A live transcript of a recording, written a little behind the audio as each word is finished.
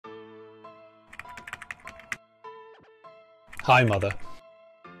Hi, Mother.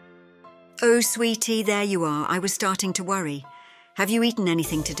 Oh, sweetie, there you are. I was starting to worry. Have you eaten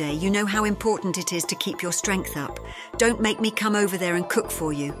anything today? You know how important it is to keep your strength up. Don't make me come over there and cook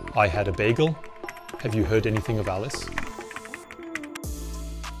for you. I had a bagel. Have you heard anything of Alice?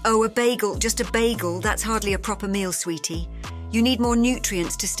 Oh, a bagel, just a bagel. That's hardly a proper meal, sweetie. You need more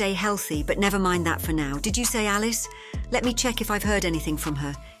nutrients to stay healthy, but never mind that for now. Did you say Alice? Let me check if I've heard anything from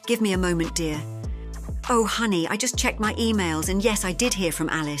her. Give me a moment, dear. Oh, honey, I just checked my emails, and yes, I did hear from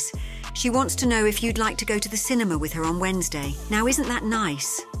Alice. She wants to know if you'd like to go to the cinema with her on Wednesday. Now, isn't that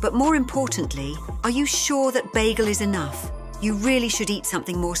nice? But more importantly, are you sure that bagel is enough? You really should eat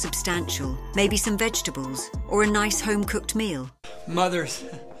something more substantial. Maybe some vegetables, or a nice home-cooked meal. Mothers.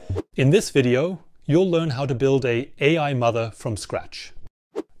 In this video, you'll learn how to build an AI mother from scratch.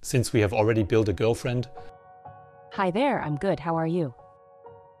 Since we have already built a girlfriend. Hi there, I'm good. How are you?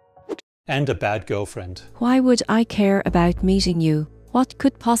 And a bad girlfriend. Why would I care about meeting you? What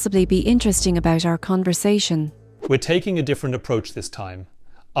could possibly be interesting about our conversation? We're taking a different approach this time.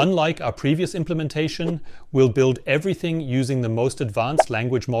 Unlike our previous implementation, we'll build everything using the most advanced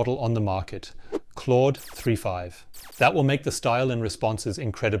language model on the market, Claude 3.5. That will make the style and responses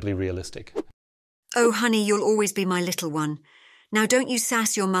incredibly realistic. Oh, honey, you'll always be my little one. Now don't you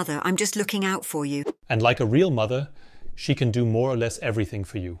sass your mother, I'm just looking out for you. And like a real mother, she can do more or less everything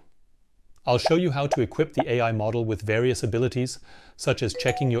for you. I'll show you how to equip the AI model with various abilities, such as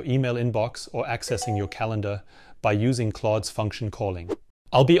checking your email inbox or accessing your calendar by using Claude's function calling.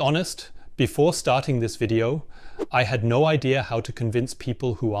 I'll be honest, before starting this video, I had no idea how to convince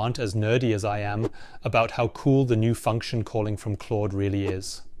people who aren't as nerdy as I am about how cool the new function calling from Claude really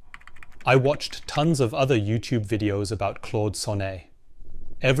is. I watched tons of other YouTube videos about Claude Sonnet.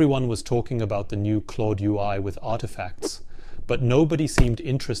 Everyone was talking about the new Claude UI with artifacts, but nobody seemed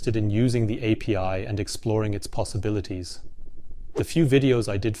interested in using the API and exploring its possibilities. The few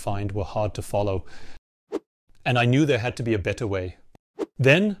videos I did find were hard to follow, and I knew there had to be a better way.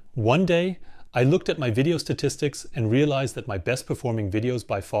 Then, one day, I looked at my video statistics and realized that my best performing videos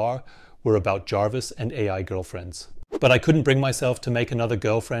by far were about Jarvis and AI girlfriends. But I couldn't bring myself to make another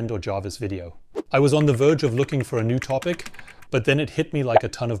girlfriend or Jarvis video. I was on the verge of looking for a new topic, but then it hit me like a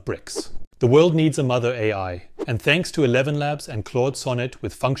ton of bricks. The world needs a mother AI, and thanks to 11 Labs and Claude Sonnet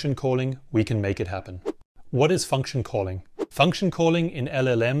with function calling, we can make it happen. What is function calling? Function calling in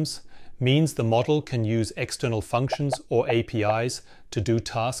LLMs means the model can use external functions or APIs to do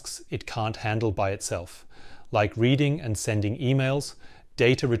tasks it can't handle by itself, like reading and sending emails,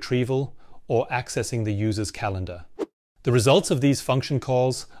 data retrieval, or accessing the user's calendar. The results of these function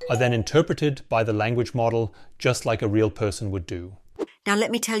calls are then interpreted by the language model just like a real person would do. Now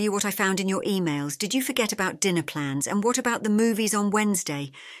let me tell you what I found in your emails. Did you forget about dinner plans? And what about the movies on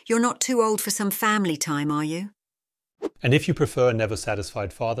Wednesday? You're not too old for some family time, are you? And if you prefer a never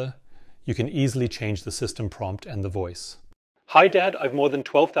satisfied father, you can easily change the system prompt and the voice. Hi Dad, I've more than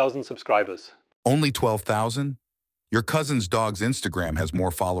 12,000 subscribers. Only 12,000? Your cousin's dog's Instagram has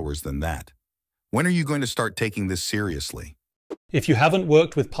more followers than that. When are you going to start taking this seriously? If you haven't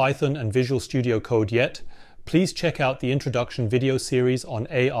worked with Python and Visual Studio Code yet, please check out the introduction video series on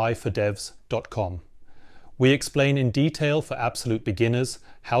AIfordevs.com. We explain in detail for absolute beginners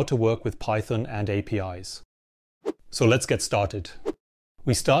how to work with Python and APIs. So let's get started.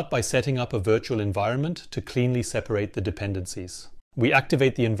 We start by setting up a virtual environment to cleanly separate the dependencies. We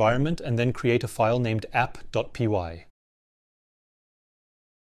activate the environment and then create a file named app.py.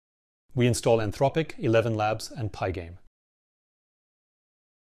 We install Anthropic, 11 Labs, and Pygame.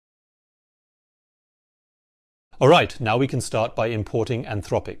 Alright, now we can start by importing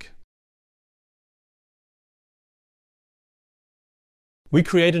Anthropic. We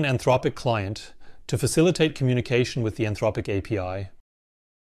create an Anthropic client to facilitate communication with the Anthropic API.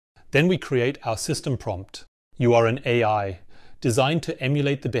 Then we create our system prompt. You are an AI, designed to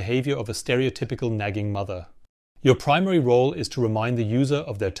emulate the behavior of a stereotypical nagging mother. Your primary role is to remind the user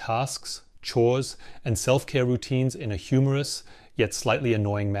of their tasks, chores, and self-care routines in a humorous, yet slightly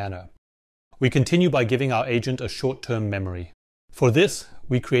annoying manner. We continue by giving our agent a short-term memory. For this,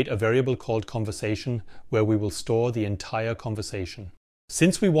 we create a variable called conversation where we will store the entire conversation.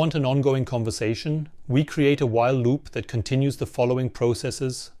 Since we want an ongoing conversation, we create a while loop that continues the following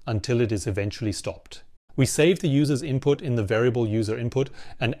processes until it is eventually stopped. We save the user's input in the variable user input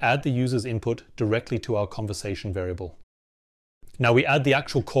and add the user's input directly to our conversation variable. Now we add the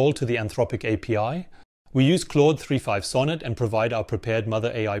actual call to the Anthropic API. We use Claude 3.5 Sonnet and provide our prepared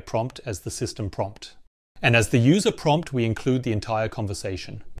Mother AI prompt as the system prompt. And as the user prompt, we include the entire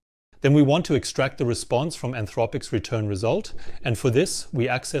conversation. Then we want to extract the response from Anthropic's return result, and for this, we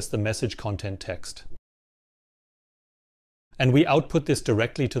access the message content text. and we output this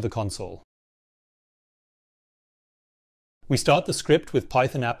directly to the console. We start the script with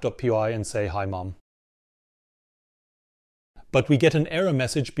pythonapp.py and say, "Hi mom." But we get an error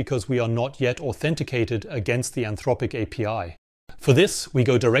message because we are not yet authenticated against the Anthropic API. For this, we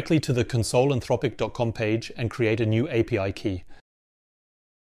go directly to the consoleanthropic.com page and create a new API key.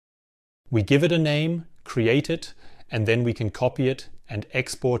 We give it a name, create it, and then we can copy it and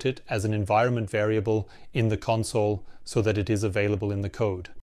export it as an environment variable in the console so that it is available in the code.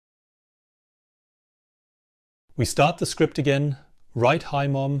 We start the script again, write "Hi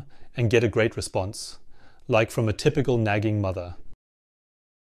mom," and get a great response, like from a typical nagging mother.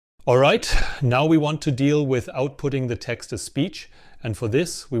 Alright, now we want to deal with outputting the text as speech, and for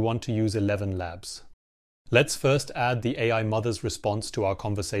this we want to use 11 labs. Let's first add the AI mother's response to our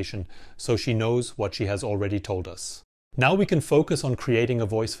conversation so she knows what she has already told us. Now we can focus on creating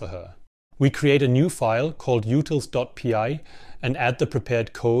a voice for her. We create a new file called utils.py and add the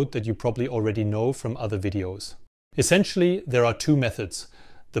prepared code that you probably already know from other videos. Essentially, there are two methods: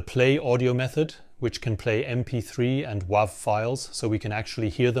 the play audio method, which can play MP3 and WAV files so we can actually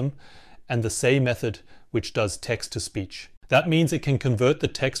hear them, and the say method, which does text to speech. That means it can convert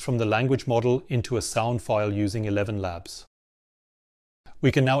the text from the language model into a sound file using 11 labs.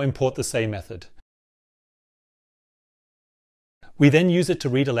 We can now import the say method. We then use it to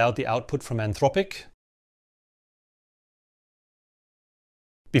read aloud the output from Anthropic.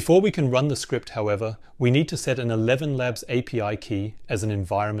 Before we can run the script, however, we need to set an 11 labs API key as an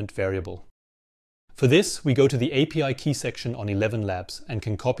environment variable. For this, we go to the API key section on 11 labs and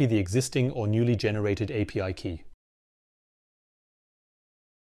can copy the existing or newly generated API key.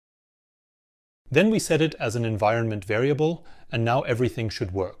 Then we set it as an environment variable, and now everything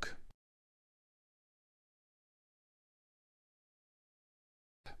should work.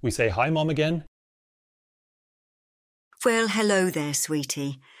 We say "Hi mom" again. Well, hello there,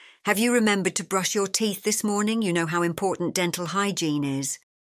 sweetie. Have you remembered to brush your teeth this morning? You know how important dental hygiene is.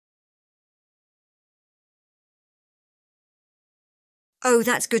 Oh,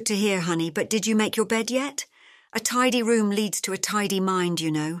 that's good to hear, honey, but did you make your bed yet? A tidy room leads to a tidy mind,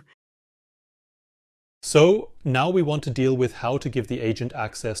 you know. So now we want to deal with how to give the agent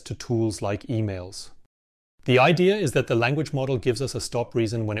access to tools like emails. The idea is that the language model gives us a stop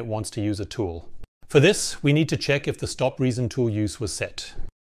reason when it wants to use a tool. For this, we need to check if the stop reason tool use was set.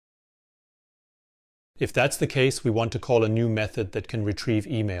 If that's the case, we want to call a new method that can retrieve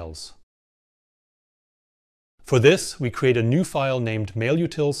emails. For this, we create a new file named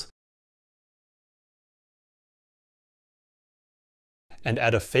mailutils and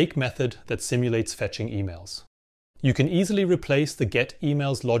add a fake method that simulates fetching emails. You can easily replace the get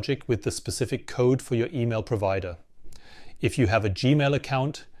emails logic with the specific code for your email provider. If you have a Gmail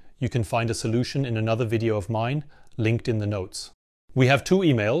account, you can find a solution in another video of mine, linked in the notes. We have two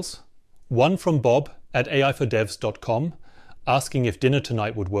emails, one from Bob at aifordevs.com asking if dinner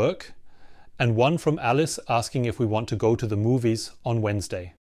tonight would work, and one from Alice asking if we want to go to the movies on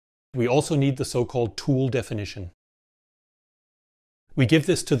Wednesday. We also need the so-called tool definition. We give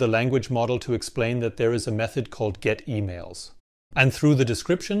this to the language model to explain that there is a method called getEmails. And through the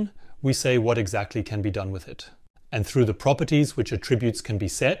description, we say what exactly can be done with it. And through the properties which attributes can be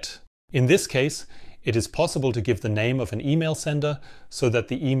set, in this case, it is possible to give the name of an email sender so that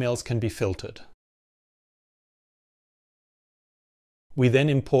the emails can be filtered. We then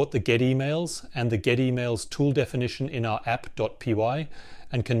import the getEmails and the getEmails tool definition in our app.py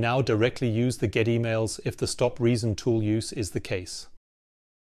and can now directly use the getEmails if the stop reason tool use is the case.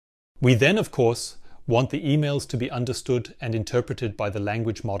 We then, of course, want the emails to be understood and interpreted by the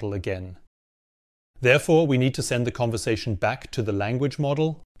language model again. Therefore, we need to send the conversation back to the language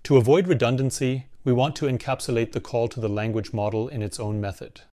model. To avoid redundancy, we want to encapsulate the call to the language model in its own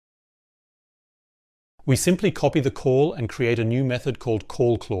method. We simply copy the call and create a new method called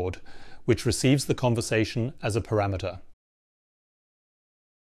callClaude, which receives the conversation as a parameter.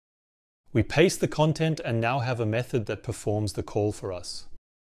 We paste the content and now have a method that performs the call for us.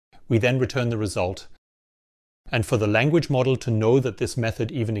 We then return the result. And for the language model to know that this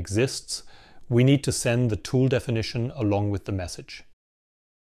method even exists, we need to send the tool definition along with the message.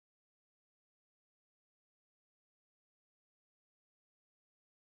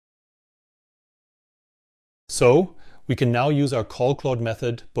 So, we can now use our callClaude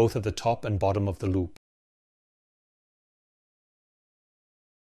method both at the top and bottom of the loop.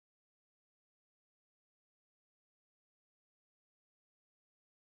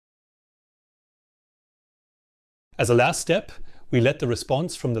 As a last step, we let the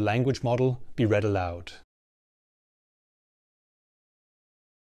response from the language model be read aloud.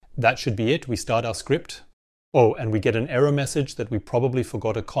 That should be it. We start our script. Oh, and we get an error message that we probably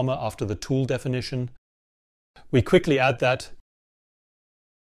forgot a comma after the tool definition. We quickly add that.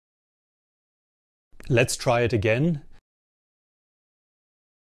 Let's try it again.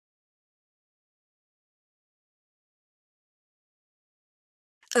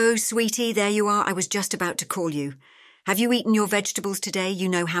 Oh, sweetie, there you are. I was just about to call you. Have you eaten your vegetables today? You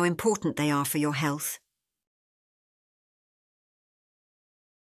know how important they are for your health.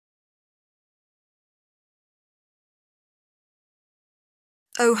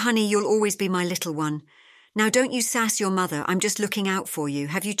 Oh, honey, you'll always be my little one. Now, don't you sass your mother. I'm just looking out for you.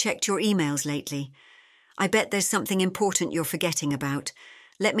 Have you checked your emails lately? I bet there's something important you're forgetting about.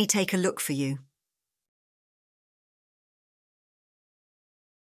 Let me take a look for you.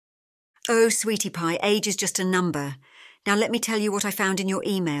 Oh, sweetie pie, age is just a number. Now let me tell you what I found in your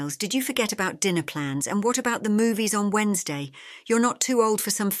emails. Did you forget about dinner plans? And what about the movies on Wednesday? You're not too old for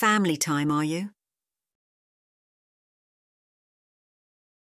some family time, are you?